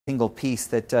single piece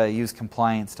that use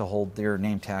compliance to hold their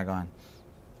name tag on.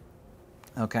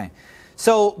 Okay,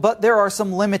 so but there are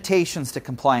some limitations to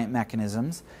compliant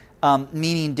mechanisms,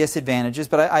 meaning disadvantages,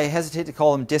 but I hesitate to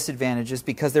call them disadvantages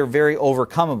because they're very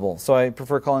overcomable. So I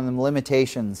prefer calling them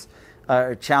limitations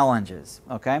or challenges.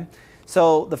 Okay,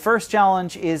 so the first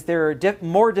challenge is they're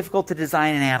more difficult to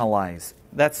design and analyze.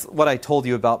 That's what I told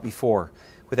you about before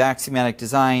with axiomatic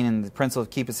design and the principle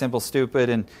of keep it simple, stupid,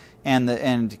 and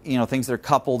you know, things that are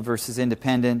coupled versus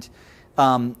independent,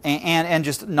 and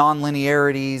just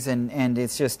nonlinearities, and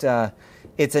it's just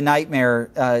it's a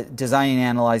nightmare designing and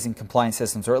analyzing compliance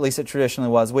systems, or at least it traditionally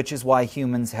was, which is why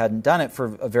humans hadn't done it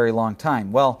for a very long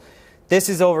time. Well, this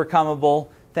is overcomable.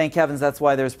 Thank heavens that's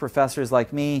why there's professors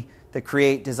like me that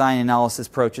create design analysis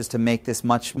approaches to make this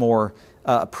much more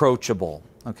approachable.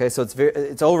 Okay, so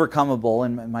it's overcomable,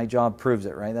 and my job proves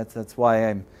it, right? That's why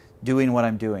I'm doing what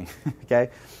I'm doing.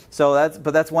 Okay, so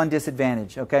that's one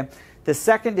disadvantage. Okay, the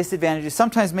second disadvantage is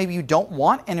sometimes maybe you don't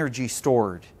want energy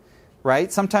stored,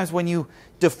 right? Sometimes when you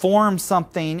deform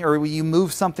something or you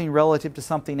move something relative to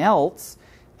something else,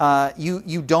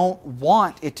 you don't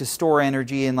want it to store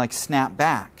energy and like snap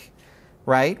back,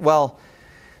 right? Well,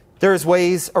 there's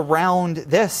ways around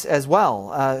this as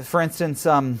well. For instance,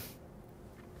 you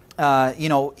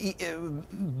know,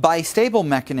 bistable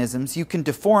mechanisms, you can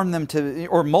deform them to,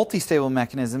 or multi-stable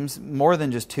mechanisms, more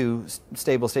than just two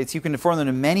stable states, you can deform them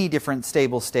to many different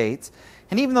stable states.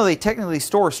 And even though they technically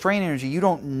store strain energy, you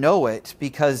don't know it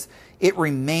because it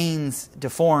remains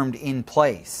deformed in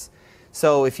place.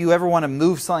 So if you ever want to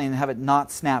move something and have it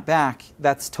not snap back,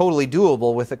 that's totally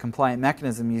doable with a compliant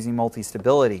mechanism using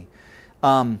multi-stability.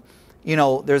 You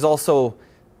know, there's also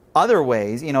other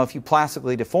ways. You know, if you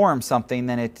plastically deform something,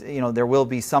 then it, you know, there will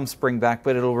be some spring back,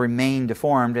 but it'll remain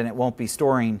deformed and it won't be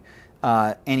storing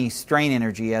any strain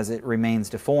energy as it remains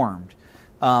deformed.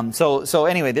 So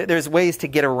anyway, there's ways to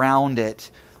get around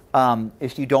it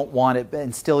if you don't want it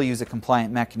and still use a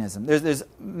compliant mechanism. There's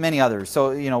many others.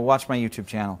 So, you know, watch my YouTube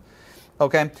channel.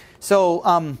 Okay,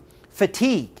 so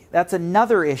fatigue, that's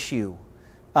another issue.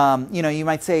 You know, you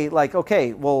might say like,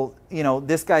 okay, well, you know,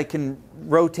 this guy can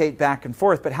rotate back and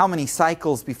forth, but how many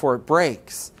cycles before it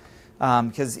breaks?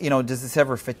 Because, you know, does this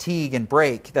ever fatigue and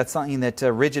break? That's something that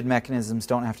rigid mechanisms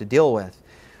don't have to deal with.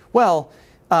 Well,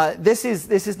 this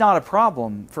is not a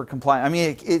problem for compliance. I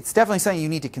mean, it's definitely something you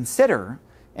need to consider,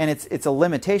 and it's a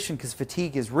limitation because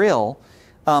fatigue is real.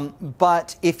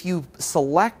 But if you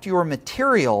select your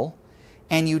material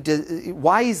and you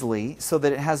wisely so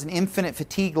that it has an infinite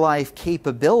fatigue life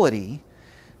capability,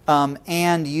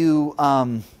 and you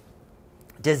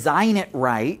design it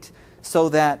right so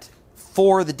that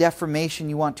for the deformation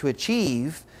you want to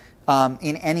achieve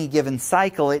in any given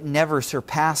cycle, it never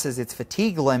surpasses its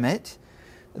fatigue limit,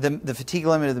 the fatigue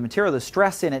limit of the material, the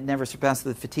stress in it never surpasses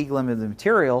the fatigue limit of the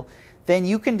material, then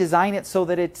you can design it so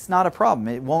that it's not a problem.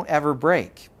 It won't ever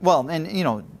break. Well, and you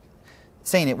know,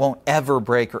 saying it won't ever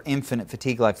break or infinite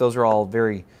fatigue life, those are all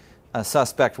very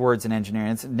suspect words in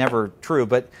engineering. It's never true,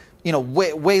 but you know,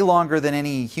 way longer than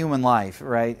any human life,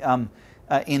 right?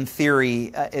 In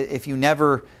theory, if you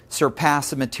never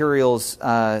surpass a material's,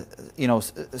 you know,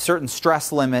 certain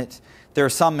stress limit, there are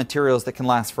some materials that can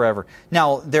last forever.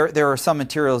 Now, there are some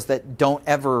materials that don't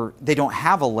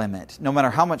have a limit, no matter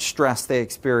how much stress they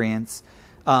experience.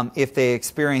 If they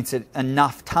experience it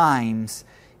enough times,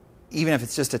 even if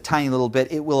it's just a tiny little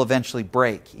bit, it will eventually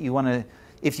break. You want to,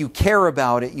 if you care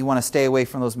about it, you want to stay away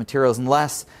from those materials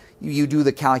unless you do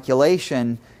the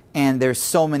calculation and there's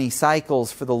so many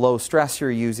cycles for the low stress you're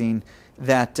using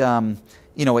that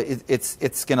you know,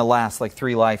 it's going to last like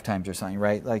 3 lifetimes or something,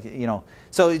 right? Like, you know,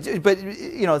 so, but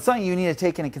you know, it's something you need to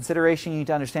take into consideration. You need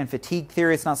to understand fatigue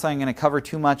theory. It's not something I'm going to cover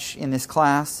too much in this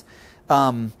class,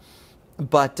 and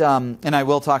I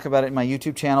will talk about it in my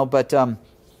YouTube channel, but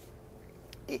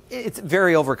it's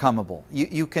very overcomable.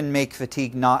 You can make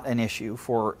fatigue not an issue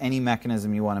for any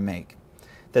mechanism you want to make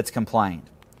that's compliant.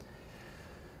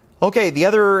 Okay, the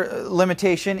other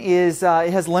limitation is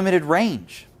it has limited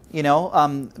range. You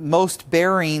know, most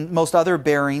other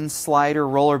bearings, slider,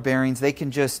 roller bearings, they can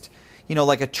just, you know,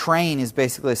 like a train is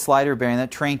basically a slider bearing.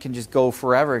 That train can just go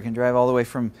forever. It can drive all the way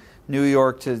from New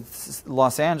York to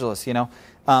Los Angeles, you know,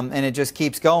 and it just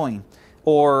keeps going.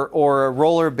 Or a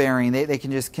roller bearing, they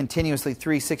can just continuously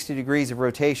 360 degrees of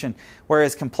rotation.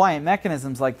 Whereas compliant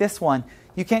mechanisms like this one,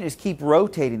 you can't just keep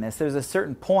rotating this. There's a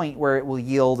certain point where it will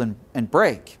yield and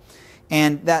break.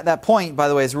 And that point, by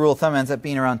the way, as a rule of thumb, ends up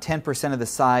being around 10% of the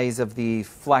size of the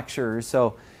flexures.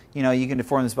 So, you know, you can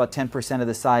deform this about 10% of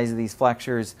the size of these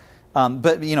flexures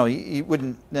But you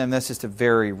wouldn't, and that's just a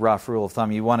very rough rule of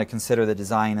thumb. You want to consider the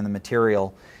design and the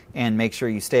material and make sure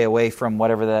you stay away from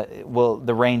whatever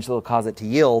the range that will cause it to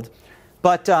yield.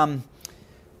 But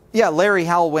yeah, Larry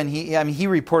Howell, when he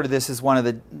reported this as one of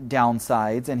the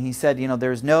downsides, and he said,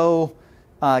 there's no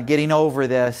getting over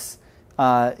this.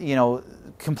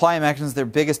 Compliant mechanisms, their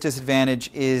biggest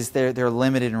disadvantage is they're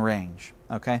limited in range.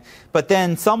 Okay, but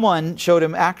then someone showed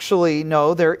him, actually,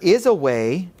 no, there is a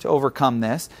way to overcome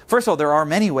this. First of all, there are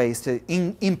many ways to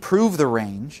improve the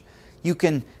range. You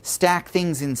can stack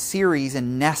things in series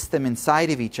and nest them inside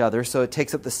of each other, so it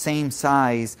takes up the same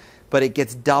size, but it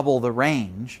gets double the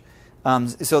range.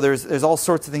 So there's all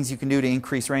sorts of things you can do to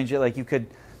increase range. Like you could,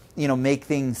 make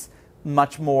things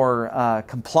much more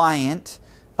compliant.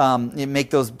 You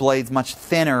make those blades much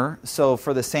thinner, so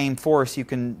for the same force you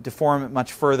can deform it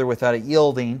much further without it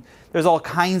yielding. There's all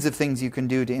kinds of things you can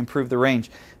do to improve the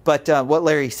range. But what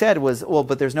Larry said was, well,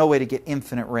 but there's no way to get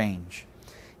infinite range.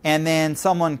 And then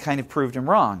someone kind of proved him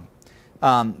wrong.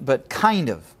 But kind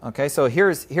of. Okay, so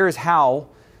here's how.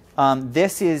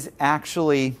 This is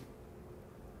actually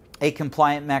a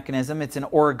compliant mechanism. It's an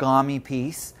origami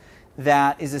piece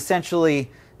that is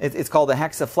essentially, it's called a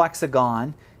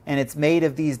hexaflexagon. And it's made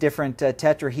of these different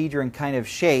tetrahedron kind of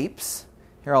shapes.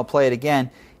 Here, I'll play it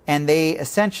again. And they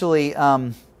essentially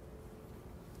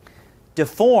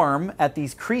deform at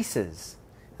these creases.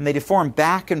 And they deform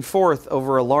back and forth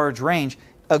over a large range.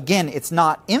 Again, it's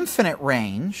not infinite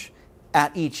range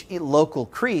at each local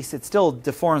crease. It still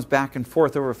deforms back and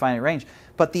forth over a finite range.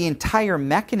 But the entire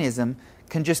mechanism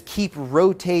can just keep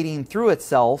rotating through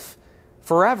itself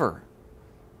forever.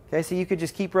 Okay, so you could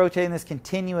just keep rotating this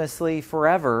continuously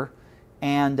forever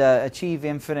and achieve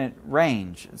infinite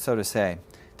range, so to say.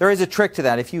 There is a trick to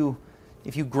that. If you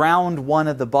ground one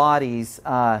of the bodies,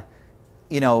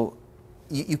 you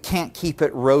can't keep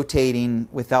it rotating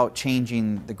without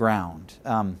changing the ground.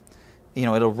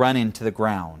 It'll run into the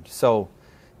ground. So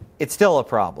it's still a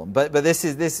problem. But this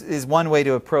is one way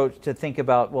to think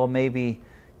about, well, maybe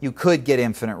you could get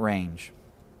infinite range.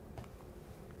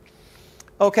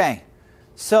 Okay.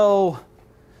 So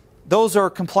those are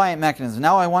compliant mechanisms.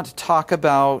 Now I want to talk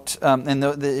about and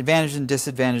the advantages and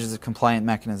disadvantages of compliant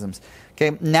mechanisms.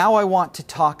 Okay. Now I want to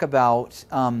talk about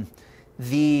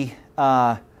the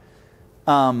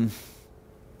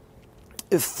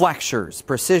flexures,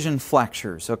 precision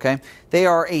flexures. Okay, they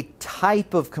are a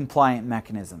type of compliant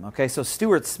mechanism. Okay, so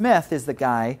Stuart Smith is the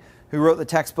guy who wrote the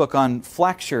textbook on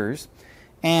flexures.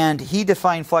 And he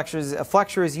defined flexures. A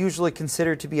flexure is usually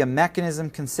considered to be a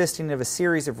mechanism consisting of a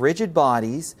series of rigid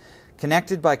bodies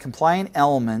connected by compliant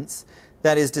elements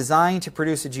that is designed to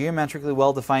produce a geometrically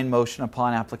well-defined motion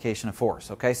upon application of force.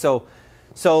 Okay, so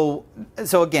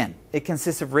again, it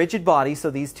consists of rigid bodies. So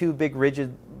these two big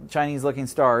rigid Chinese-looking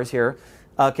stars here,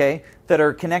 okay, that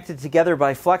are connected together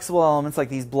by flexible elements like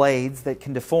these blades that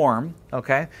can deform.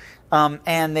 Okay,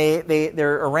 and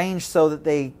they're arranged so that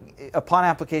they, upon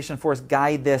application of force,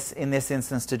 guide this, in this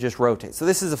instance, to just rotate. So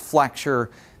this is a flexure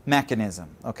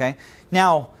mechanism, okay?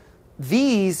 Now,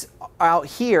 these out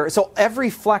here, so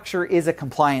every flexure is a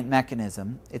compliant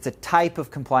mechanism. It's a type of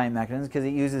compliant mechanism because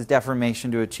it uses deformation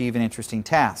to achieve an interesting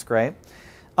task, right?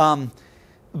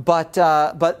 But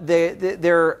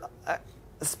they're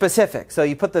specific. So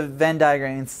you put the Venn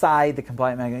diagram inside the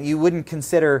compliant mechanism. You wouldn't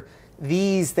consider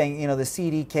these things, the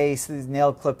CD case, these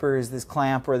nail clippers, this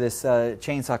clamp, or this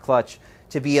chainsaw clutch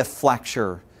to be a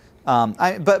flexure.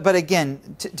 But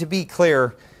again, to be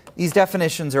clear, these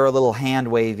definitions are a little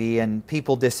hand-wavy, and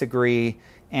people disagree,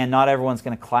 and not everyone's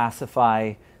going to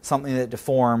classify something that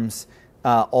deforms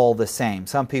all the same.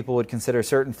 Some people would consider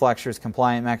certain flexures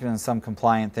compliant mechanisms, some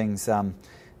compliant things,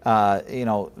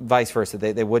 vice versa.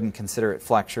 They wouldn't consider it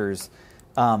flexures.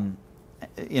 So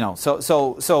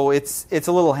it's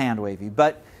a little hand-wavy.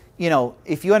 But,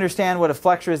 if you understand what a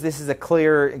flexure is, this is a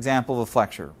clear example of a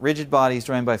flexure. Rigid bodies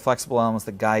joined by flexible elements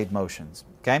that guide motions.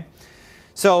 Okay?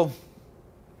 So,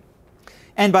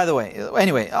 and by the way,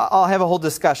 anyway, I'll have a whole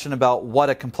discussion about what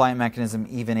a compliant mechanism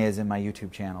even is in my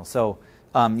YouTube channel. So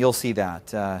you'll see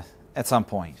that at some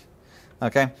point.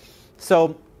 Okay?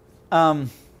 So there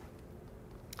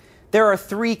are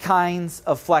three kinds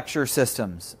of flexure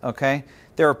systems. Okay?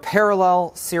 There are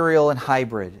parallel, serial, and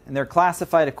hybrid. And they're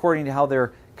classified according to how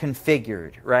they're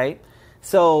configured, right?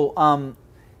 So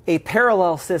a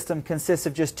parallel system consists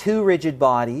of just two rigid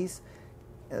bodies,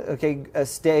 okay, a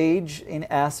stage in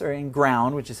S or in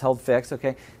ground, which is held fixed,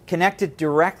 okay, connected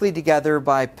directly together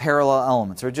by parallel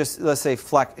elements, or just, let's say,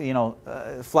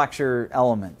 flexure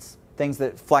elements, things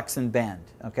that flex and bend,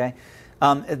 okay?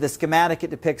 The schematic,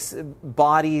 it depicts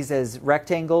bodies as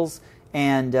rectangles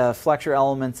and flexure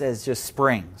elements as just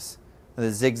springs.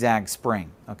 the zigzag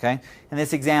spring. Okay? In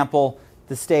this example,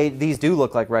 these do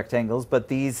look like rectangles, but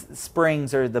these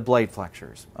springs are the blade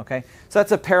flexures. Okay? So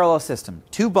that's a parallel system.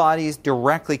 Two bodies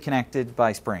directly connected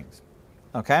by springs.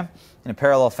 Okay? In a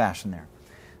parallel fashion there.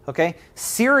 Okay?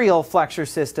 Serial flexure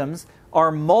systems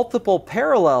are multiple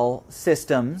parallel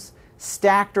systems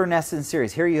stacked or nested in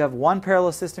series. Here you have one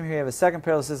parallel system, here you have a second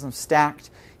parallel system stacked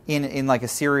in like a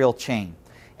serial chain.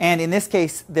 And in this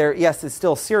case, yes, it's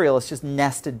still serial, it's just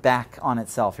nested back on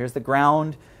itself. Here's the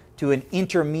ground to an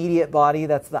intermediate body,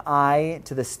 that's the I,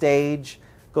 to the stage,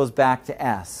 goes back to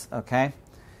S, okay?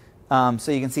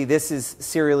 So you can see this is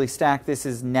serially stacked, this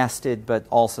is nested, but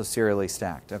also serially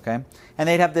stacked, okay? And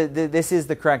they'd have this is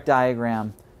the correct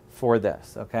diagram for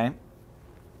this, okay?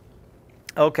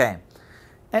 Okay.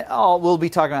 And we'll be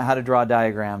talking about how to draw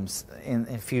diagrams in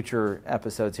future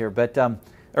episodes here, but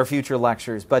or future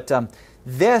lectures. But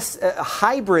this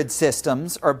hybrid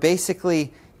systems are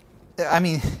basically, I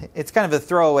mean, it's kind of a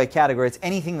throwaway category. It's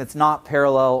anything that's not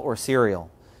parallel or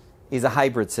serial is a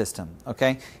hybrid system,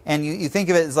 okay? And you think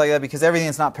of it as like that because everything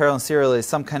that's not parallel and serial is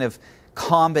some kind of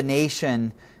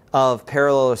combination of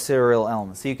parallel or serial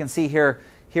elements. So you can see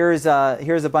here's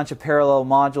a bunch of parallel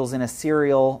modules in a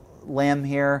serial limb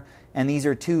here, and these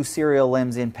are two serial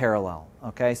limbs in parallel,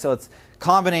 okay? So it's a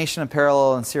combination of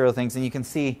parallel and serial things, and you can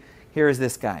see here's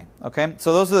this guy, okay?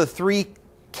 So those are the three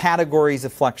categories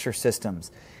of flexure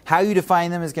systems. How you define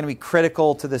them is going to be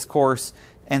critical to this course,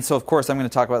 and so of course I'm going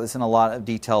to talk about this in a lot of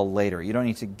detail later. You don't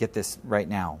need to get this right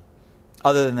now,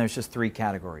 other than there's just three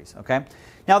categories, okay?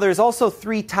 Now there's also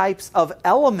three types of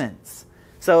elements.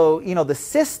 So, you know, the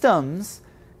systems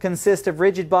consist of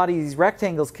rigid bodies, these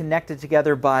rectangles connected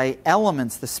together by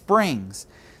elements, the springs.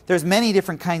 There's many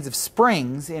different kinds of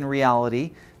springs in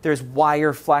reality. There's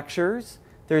wire flexures,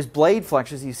 there's blade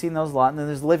flexures, you've seen those a lot, and then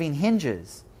there's living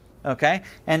hinges. Okay?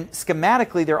 And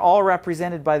schematically, they're all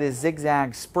represented by this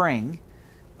zigzag spring.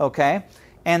 Okay?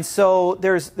 And so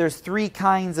there's three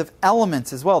kinds of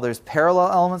elements as well. There's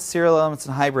parallel elements, serial elements,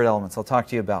 and hybrid elements I'll talk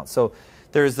to you about. So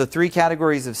there's the three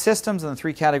categories of systems and the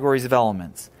three categories of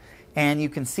elements. And you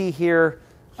can see here,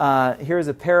 here's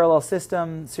a parallel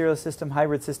system, serial system,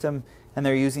 hybrid system, and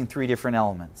they're using three different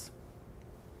elements.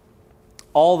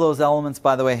 All those elements,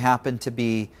 by the way, happen to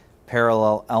be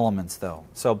parallel elements, though.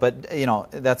 So, but, you know,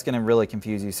 that's going to really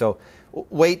confuse you. So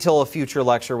wait till a future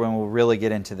lecture when we'll really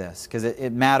get into this, because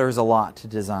it matters a lot to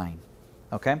design.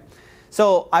 Okay?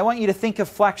 So I want you to think of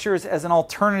flexures as an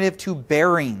alternative to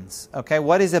bearings. Okay?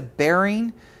 What is a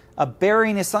bearing? A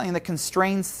bearing is something that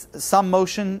constrains some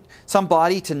motion, some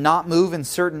body to not move in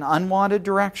certain unwanted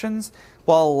directions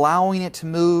while allowing it to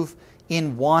move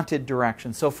in wanted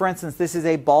directions. So for instance, this is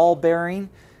a ball bearing.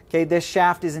 Okay, this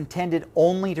shaft is intended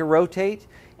only to rotate,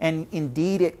 and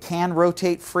indeed it can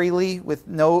rotate freely with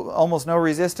almost no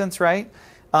resistance, right?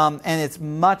 And it's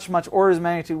much orders of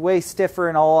magnitude way stiffer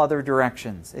in all other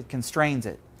directions. It constrains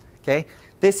it. Okay,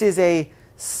 this is a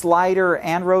slider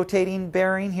and rotating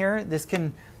bearing here.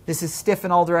 This is stiff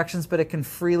in all directions, but it can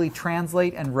freely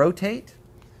translate and rotate.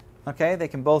 Okay, they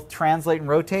can both translate and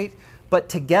rotate. But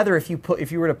together, if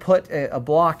you were to put a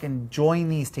block and join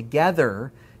these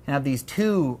together and have these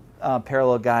two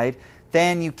parallel guide,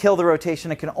 then you kill the rotation.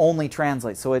 It can only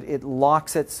translate. So it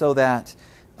locks it so that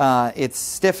it's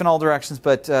stiff in all directions,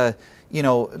 but you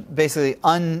know, basically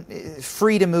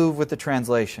free to move with the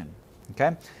translation.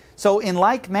 Okay. So in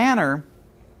like manner,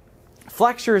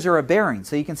 flexures are a bearing.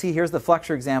 So you can see here's the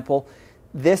flexure example.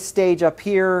 This stage up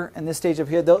here and this stage up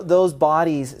here, those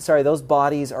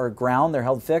bodies are ground. They're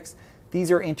held fixed. These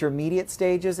are intermediate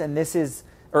stages, and this is,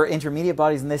 or intermediate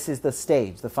bodies, and this is the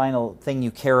stage, the final thing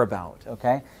you care about,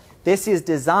 okay? This is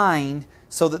designed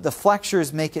so that the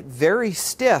flexures make it very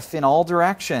stiff in all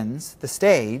directions, the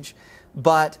stage,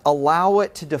 but allow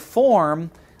it to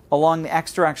deform along the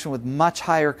x direction with much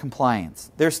higher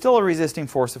compliance. There's still a resisting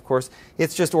force, of course.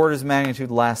 It's just orders of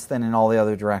magnitude less than in all the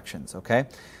other directions, okay?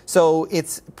 So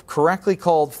it's correctly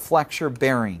called flexure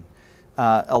bearing.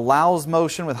 Allows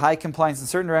motion with high compliance in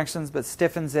certain directions, but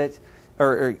stiffens it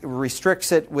or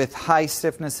restricts it with high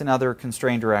stiffness in other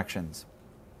constrained directions.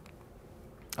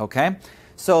 Okay?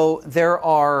 So there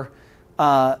are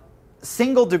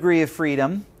single degree of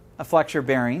freedom flexure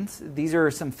bearings. These are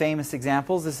some famous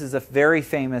examples. This is a very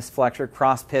famous flexure,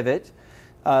 cross pivot.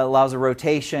 Allows a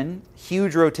rotation,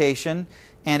 huge rotation,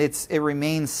 and it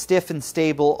remains stiff and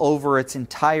stable over its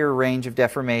entire range of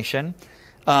deformation.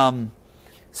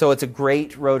 So it's a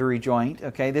great rotary joint.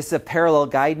 Okay, this is a parallel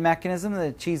guide mechanism that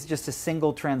achieves just a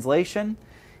single translation,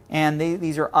 and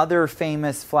these are other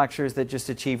famous flexures that just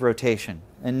achieve rotation.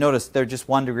 And notice they're just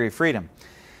 1 degree of freedom.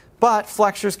 But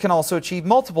flexures can also achieve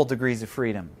multiple degrees of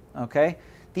freedom. Okay,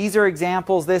 These are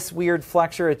examples. This weird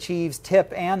flexure achieves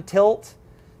tip and tilt.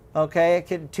 Okay, it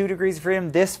can 2 degrees of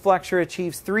freedom. This flexure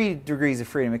achieves 3 degrees of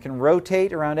freedom. It can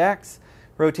rotate around X,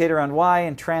 rotate around Y,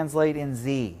 and translate in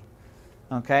Z.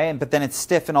 Okay, but then it's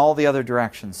stiff in all the other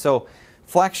directions. So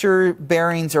flexure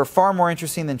bearings are far more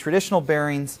interesting than traditional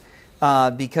bearings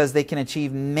because they can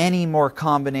achieve many more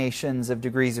combinations of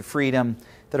degrees of freedom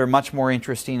that are much more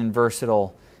interesting and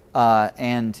versatile.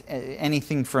 And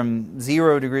anything from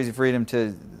 0 degrees of freedom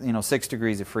to 6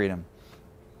 degrees of freedom.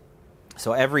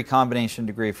 So every combination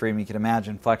degree of freedom you can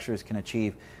imagine, flexures can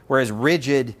achieve. Whereas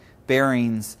rigid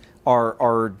bearings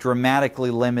are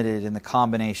dramatically limited in the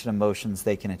combination of motions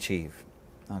they can achieve.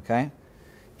 Okay,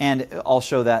 and I'll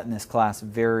show that in this class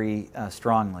very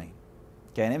strongly.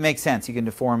 Okay, and it makes sense. You can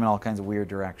deform in all kinds of weird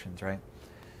directions, right?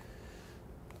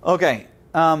 Okay.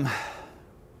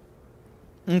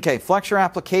 Okay, flexure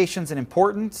applications and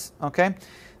importance. Okay,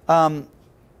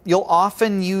 you'll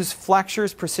often use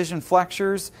flexures, precision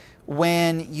flexures,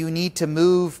 when you need to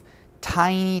move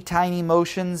tiny, tiny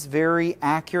motions very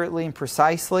accurately and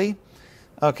precisely.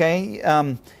 Okay,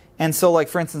 and so, like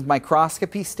for instance,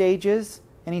 microscopy stages.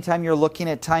 Anytime you're looking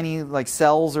at tiny, like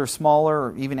cells or smaller,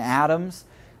 or even atoms,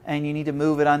 and you need to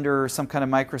move it under some kind of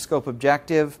microscope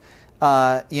objective,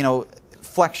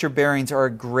 flexure bearings are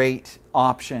a great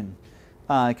option.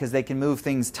 Because they can move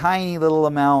things tiny little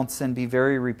amounts and be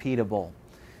very repeatable.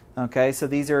 Okay, so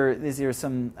these are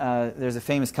some. There's a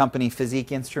famous company,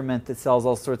 Physique Instrument, that sells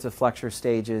all sorts of flexure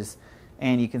stages,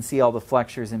 and you can see all the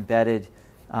flexures embedded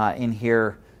in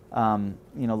here.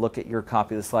 Look at your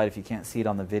copy of the slide if you can't see it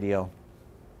on the video.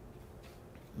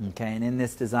 Okay, and in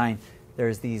this design,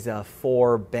 there's these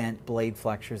 4 bent blade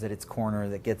flexures at its corner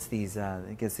that gets these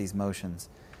motions.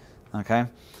 Okay.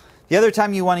 The other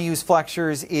time you want to use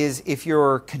flexures is if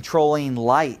you're controlling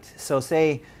light. So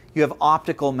say you have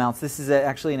optical mounts. This is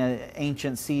actually an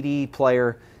ancient CD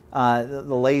player. The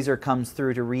laser comes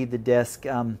through to read the disc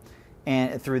and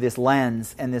through this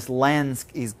lens, and this lens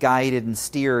is guided and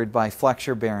steered by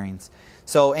flexure bearings.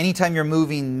 So anytime you're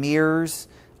moving mirrors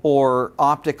or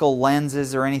optical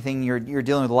lenses or anything you're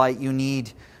dealing with light, you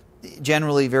need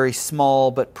generally very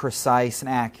small but precise and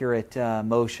accurate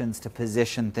motions to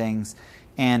position things.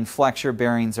 And flexure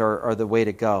bearings are the way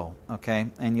to go, okay?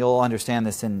 And you'll understand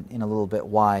this in a little bit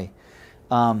why.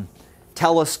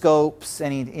 Telescopes,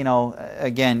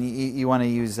 again, you want to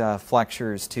use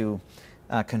flexures to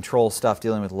control stuff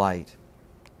dealing with light,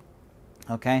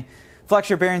 okay?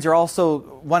 Flexure bearings are also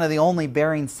one of the only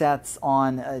bearing sets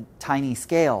on a tiny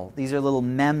scale. These are little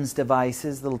MEMS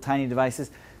devices, little tiny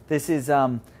devices. This is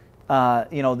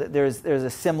there's a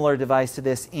similar device to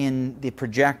this in the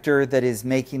projector that is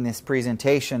making this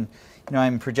presentation.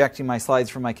 I'm projecting my slides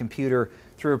from my computer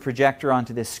through a projector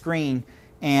onto this screen,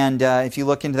 and if you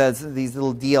look into these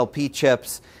little DLP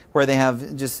chips where they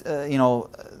have just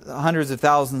hundreds of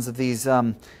thousands of these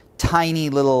tiny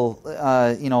little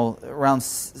around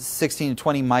 16 to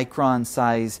 20 micron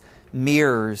size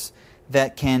mirrors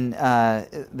that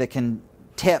can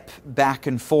tip back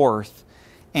and forth.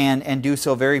 And do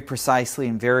so very precisely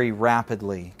and very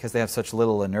rapidly because they have such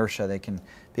little inertia. They can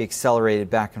be accelerated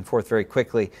back and forth very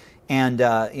quickly. And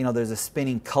there's a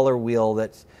spinning color wheel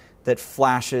that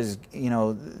flashes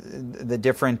the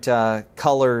different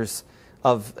colors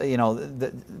of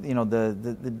the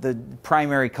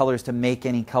primary colors to make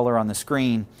any color on the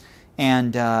screen.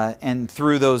 And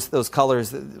through those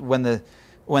colors, when the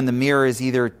mirror is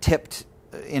either tipped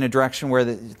in a direction where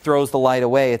it throws the light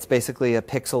away, it's basically a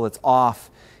pixel that's off.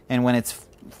 And when it's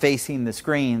facing the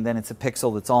screen, then it's a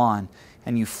pixel that's on.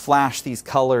 And you flash these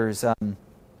colors,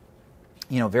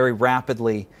 very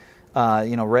rapidly,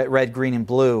 red, green, and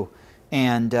blue,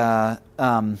 and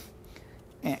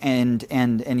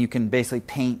you can basically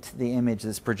paint the image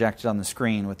that's projected on the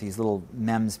screen with these little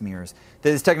MEMS mirrors.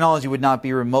 This technology would not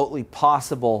be remotely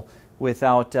possible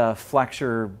without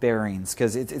flexure bearings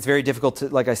because it's very difficult to,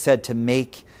 like I said, to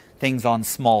make things on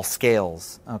small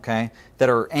scales, okay, that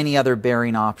are any other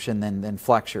bearing option than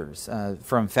flexures.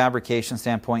 From fabrication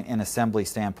standpoint and assembly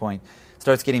standpoint, it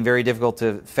starts getting very difficult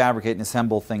to fabricate and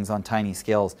assemble things on tiny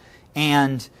scales.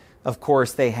 And, of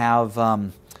course, they have,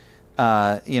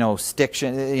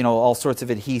 stiction, all sorts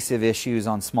of adhesive issues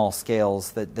on small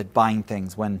scales that bind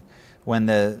things when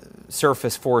the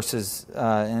surface forces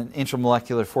and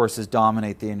intramolecular forces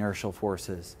dominate the inertial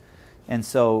forces. And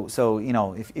so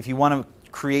if you want to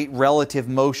create relative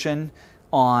motion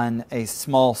on a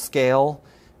small scale,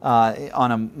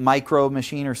 on a micro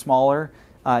machine or smaller,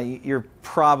 you're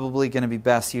probably going to be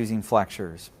best using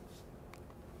flexures.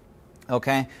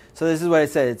 Okay, so this is what I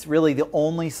said. It's really the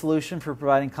only solution for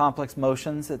providing complex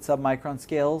motions at submicron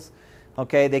scales.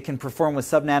 Okay, they can perform with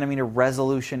sub-nanometer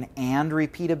resolution and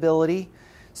repeatability.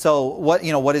 So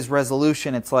what is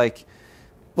resolution? It's like,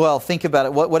 well, think about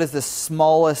it. What is the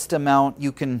smallest amount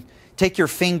you can take your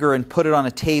finger and put it on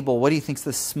a table? What do you think is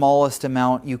the smallest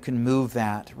amount you can move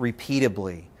that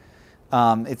repeatably?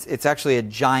 It's actually a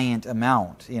giant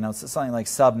amount. It's something like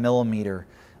sub-millimeter.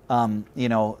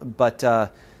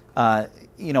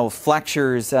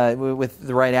 Flexures with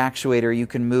the right actuator, you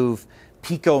can move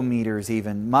picometers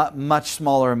even, much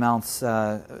smaller amounts,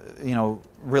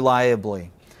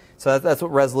 reliably. So that's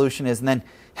what resolution is. And then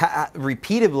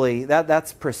repeatably,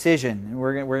 that's precision.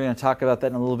 We're going to talk about that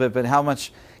in a little bit, but how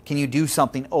much can you do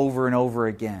something over and over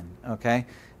again, okay?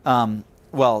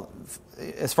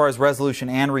 As far as resolution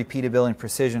and repeatability and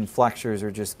precision, flexures are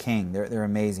just king. They're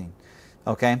amazing,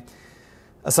 okay?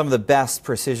 Some of the best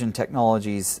precision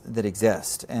technologies that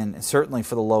exist, and certainly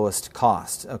for the lowest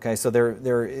cost. Okay, so they're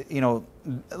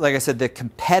like I said, the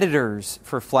competitors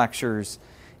for flexures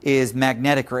is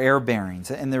magnetic or air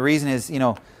bearings, and the reason is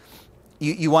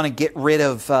you want to get rid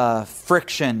of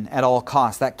friction at all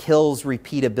costs. That kills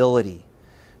repeatability,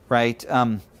 right?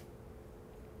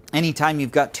 Anytime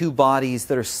you've got two bodies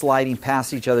that are sliding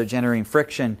past each other, generating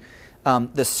friction.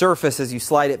 The surface, as you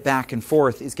slide it back and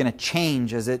forth, is going to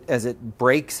change as it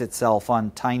breaks itself on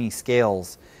tiny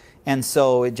scales. And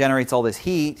so it generates all this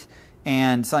heat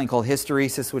and something called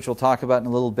hysteresis, which we'll talk about in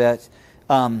a little bit.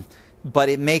 But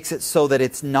it makes it so that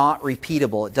it's not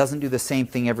repeatable. It doesn't do the same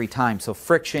thing every time. So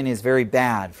friction is very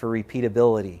bad for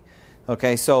repeatability.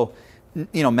 Okay, so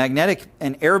magnetic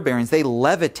and air bearings, they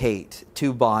levitate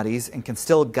two bodies and can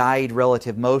still guide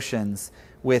relative motions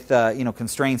with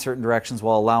constrain certain directions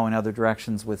while allowing other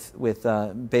directions with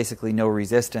basically no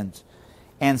resistance.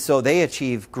 And so they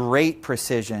achieve great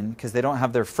precision because they don't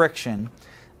have their friction,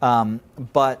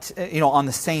 but on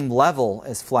the same level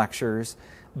as flexures.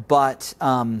 But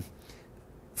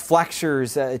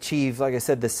flexures achieve, like I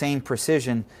said, the same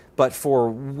precision, but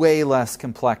for way less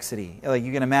complexity. Like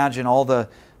you can imagine all the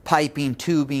piping,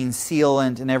 tubing,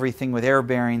 sealant, and everything with air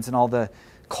bearings and all the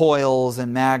coils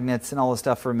and magnets and all the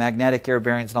stuff for magnetic air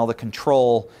bearings and all the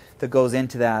control that goes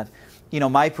into that.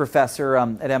 My professor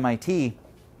at MIT,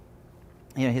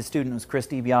 his student was Chris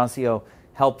DiBiasio,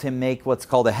 helped him make what's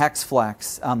called a hex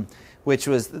flex, which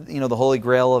was the holy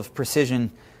grail of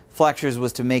precision flexures,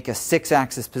 was to make a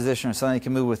 6-axis position or something that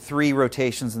can move with 3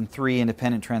 rotations and 3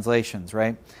 independent translations,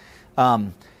 right?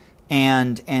 And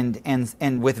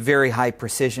with very high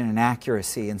precision and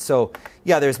accuracy. And so,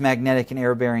 yeah, there's magnetic and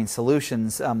air bearing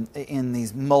solutions in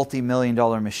these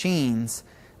multi-million-dollar machines.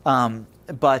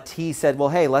 But he said, well,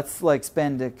 hey, let's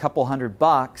spend a couple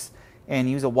 $100 and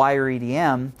use a wire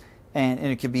EDM, and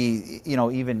it could be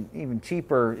even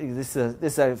cheaper. This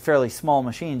is a fairly small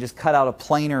machine. Just cut out a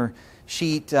planar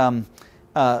sheet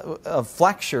of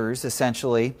flexures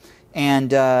essentially.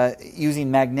 And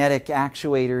using magnetic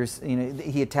actuators,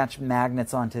 he attached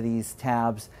magnets onto these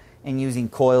tabs, and using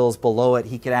coils below it,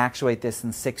 he could actuate this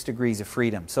in 6 degrees of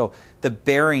freedom. So the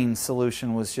bearing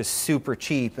solution was just super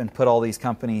cheap and put all these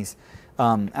companies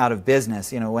out of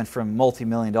business. It went from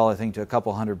multi-million-dollar thing to a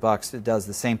couple $100. It does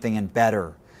the same thing and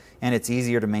better. And it's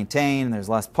easier to maintain, and there's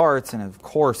less parts, and of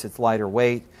course it's lighter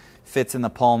weight, fits in the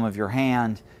palm of your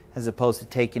hand, as opposed to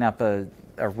taking up a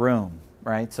room,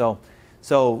 right?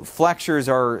 So flexures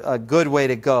are a good way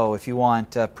to go if you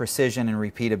want precision and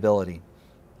repeatability.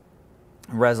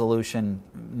 Resolution,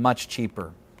 much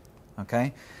cheaper.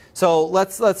 Okay? So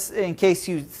let's in case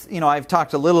I've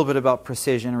talked a little bit about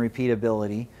precision and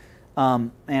repeatability,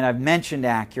 and I've mentioned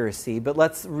accuracy, but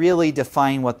let's really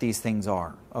define what these things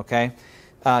are, okay?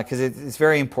 Because it's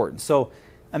very important. So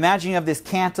imagine you have this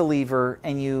cantilever,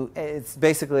 and it's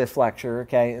basically a flexure,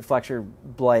 okay? A flexure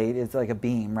blade. It's like a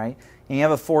beam, right? And you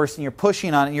have a force, and you're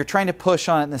pushing on it, and you're trying to push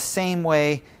on it in the same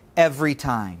way every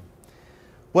time.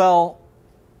 Well,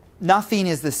 nothing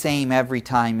is the same every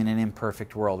time in an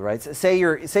imperfect world, right? So say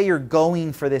you're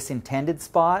going for this intended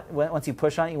spot. Once you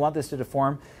push on it, you want this to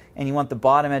deform, and you want the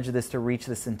bottom edge of this to reach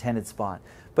this intended spot.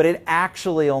 But it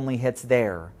actually only hits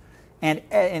there. And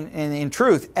in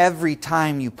truth, every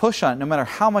time you push on it, no matter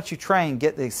how much you try and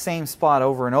get the same spot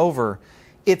over and over,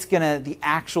 the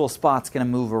actual spot's gonna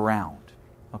move around.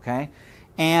 Okay,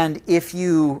 and if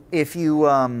you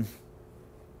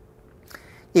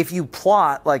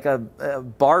plot like a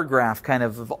bar graph kind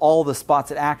of all the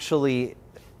spots it actually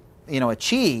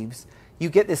achieves, you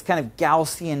get this kind of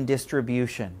Gaussian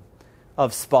distribution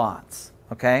of spots.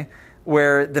 Okay,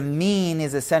 where the mean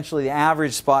is essentially the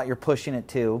average spot you're pushing it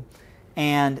to,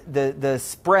 and the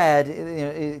spread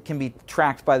it can be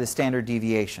tracked by the standard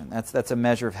deviation. That's a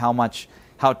measure of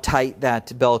how tight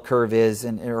that bell curve is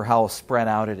or how spread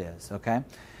out it is. Okay,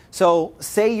 So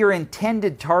say your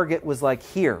intended target was like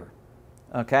here,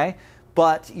 okay?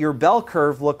 But your bell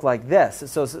curve looked like this.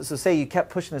 So say you kept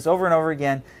pushing this over and over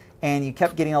again, and you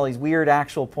kept getting all these weird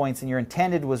actual points, and your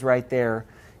intended was right there,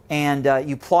 and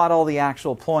you plot all the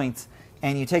actual points,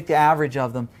 and you take the average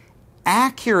of them.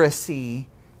 Accuracy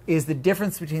is the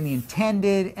difference between the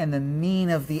intended and the mean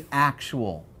of the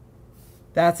actual.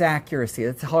 That's accuracy.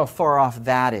 That's how far off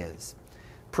that is.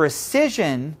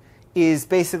 Precision is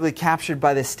basically captured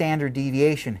by the standard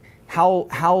deviation.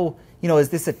 How is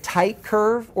this a tight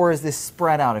curve or is this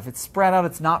spread out? If it's spread out,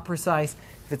 it's not precise.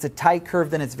 If it's a tight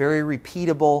curve, then it's very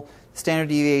repeatable. Standard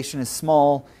deviation is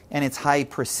small and it's high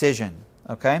precision.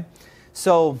 Okay,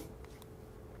 so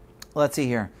let's see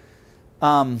here.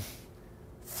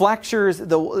 Flexures,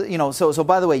 so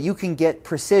by the way, you can get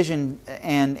precision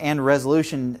and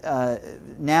resolution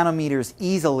nanometers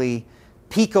easily.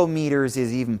 Picometers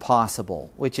is even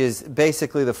possible, which is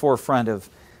basically the forefront of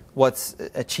what's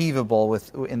achievable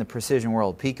in the precision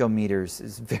world. Picometers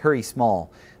is very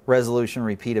small resolution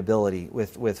repeatability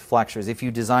with flexures. If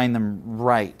you design them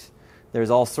right, there's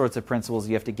all sorts of principles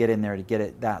you have to get in there to get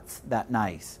it that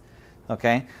nice.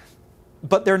 Okay?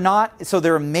 But they're not, so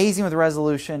they're amazing with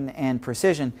resolution and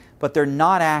precision, but they're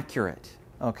not accurate.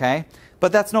 Okay?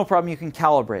 But that's no problem. You can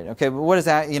calibrate. Okay, but what is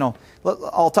that?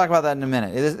 I'll talk about that in a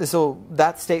minute. So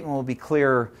that statement will be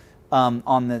clear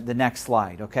on the next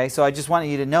slide. Okay, so I just wanted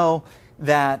you to know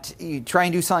that you try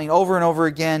and do something over and over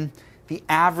again. The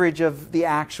average of the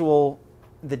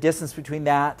distance between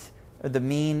that, or the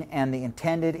mean and the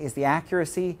intended, is the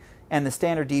accuracy, and the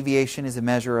standard deviation is a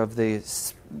measure of the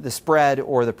spread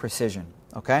or the precision.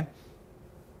 Okay.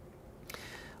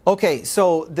 Okay,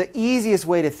 so the easiest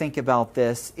way to think about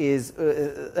this is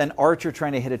an archer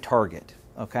trying to hit a target,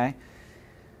 okay?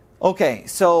 Okay,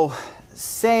 so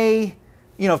say,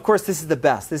 of course this is the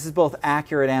best. This is both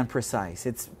accurate and precise.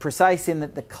 It's precise in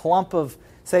that the clump of,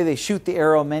 say they shoot the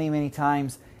arrow many, many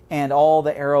times and all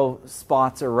the arrow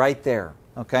spots are right there,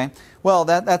 okay? Well,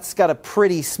 that's got a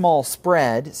pretty small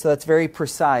spread, so that's very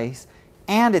precise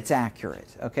and it's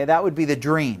accurate, okay? That would be the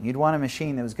dream. You'd want a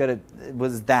machine that was good at,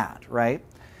 was that, right?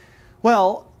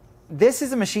 Well, this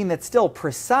is a machine that's still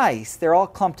precise. They're all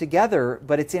clumped together,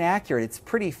 but it's inaccurate. It's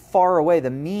pretty far away.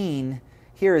 The mean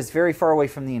here is very far away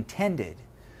from the intended.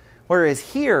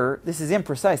 Whereas here, this is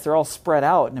imprecise. They're all spread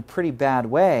out in a pretty bad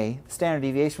way. The standard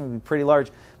deviation would be pretty large,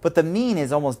 but the mean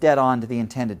is almost dead on to the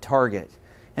intended target.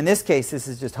 In this case, this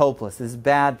is just hopeless. This is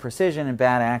bad precision and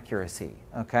bad accuracy.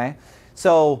 Okay?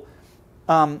 So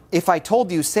if I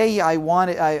told you, say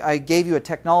I gave you a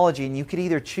technology and you could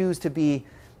either choose to be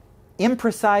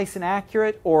imprecise and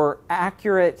accurate or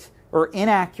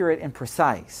inaccurate and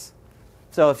precise.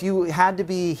 So if you had to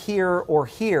be here or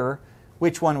here,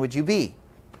 which one would you be?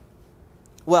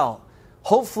 Well,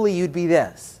 hopefully you'd be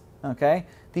this, okay?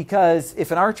 Because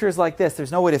if an archer is like this,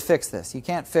 there's no way to fix this. You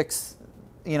can't fix,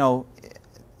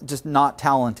 just not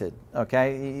talented,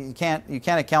 okay? You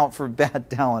can't account for bad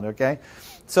talent, okay?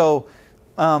 So,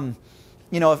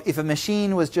 if a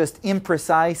machine was just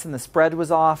imprecise and the spread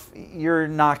was off, you're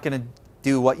not going to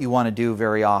do what you want to do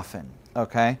very often,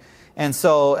 okay? And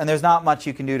there's not much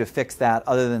you can do to fix that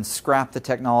other than scrap the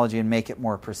technology and make it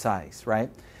more precise,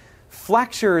 right?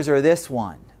 Flexures are this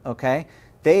one, okay?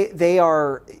 They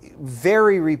are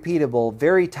very repeatable,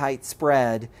 very tight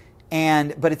spread,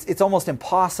 but it's almost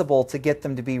impossible to get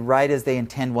them to be right as they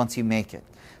intend once you make it.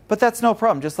 But that's no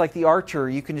problem. Just like the archer,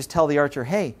 you can just tell the archer,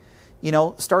 hey,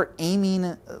 start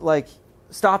aiming,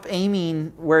 stop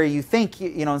aiming where you think,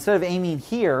 instead of aiming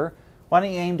here, why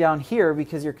don't you aim down here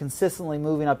because you're consistently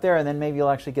moving up there and then maybe you'll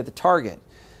actually get the target.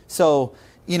 So,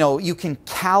 you can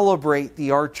calibrate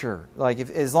the archer.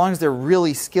 As long as they're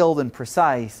really skilled and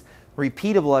precise,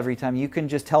 repeatable every time, you can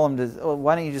just tell them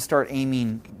why don't you just start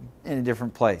aiming in a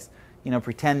different place?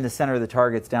 Pretend the center of the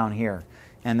target's down here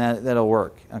and that'll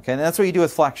work. Okay, and that's what you do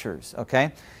with flexures,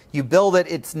 okay? You build it,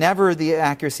 it's never the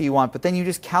accuracy you want, but then you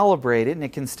just calibrate it and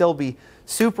it can still be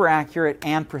super accurate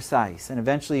and precise. And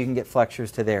eventually you can get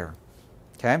flexures to there.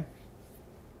 Okay?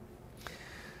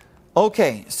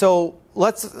 Okay, so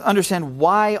let's understand,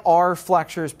 why are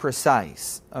flexures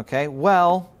precise? Okay,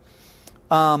 well,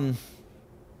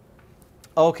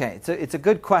 okay, it's a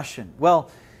good question.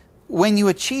 Well, when you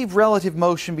achieve relative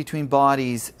motion between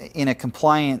bodies in a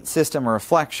compliant system or a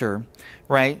flexure,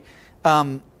 right,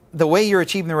 the way you're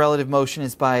achieving the relative motion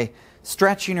is by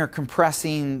stretching or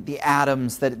compressing the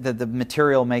atoms that the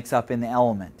material makes up in the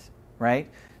element, right?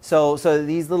 So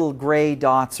these little gray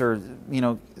dots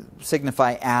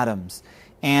signify atoms,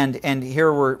 and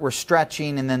here we're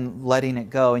stretching and then letting it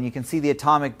go, and you can see the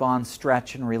atomic bonds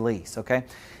stretch and release. Okay,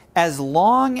 as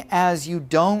long as you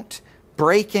don't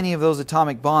break any of those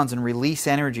atomic bonds and release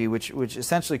energy, which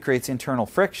essentially creates internal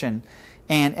friction,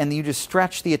 and you just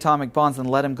stretch the atomic bonds and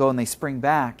let them go and they spring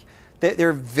back,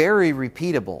 they're very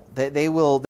repeatable. They will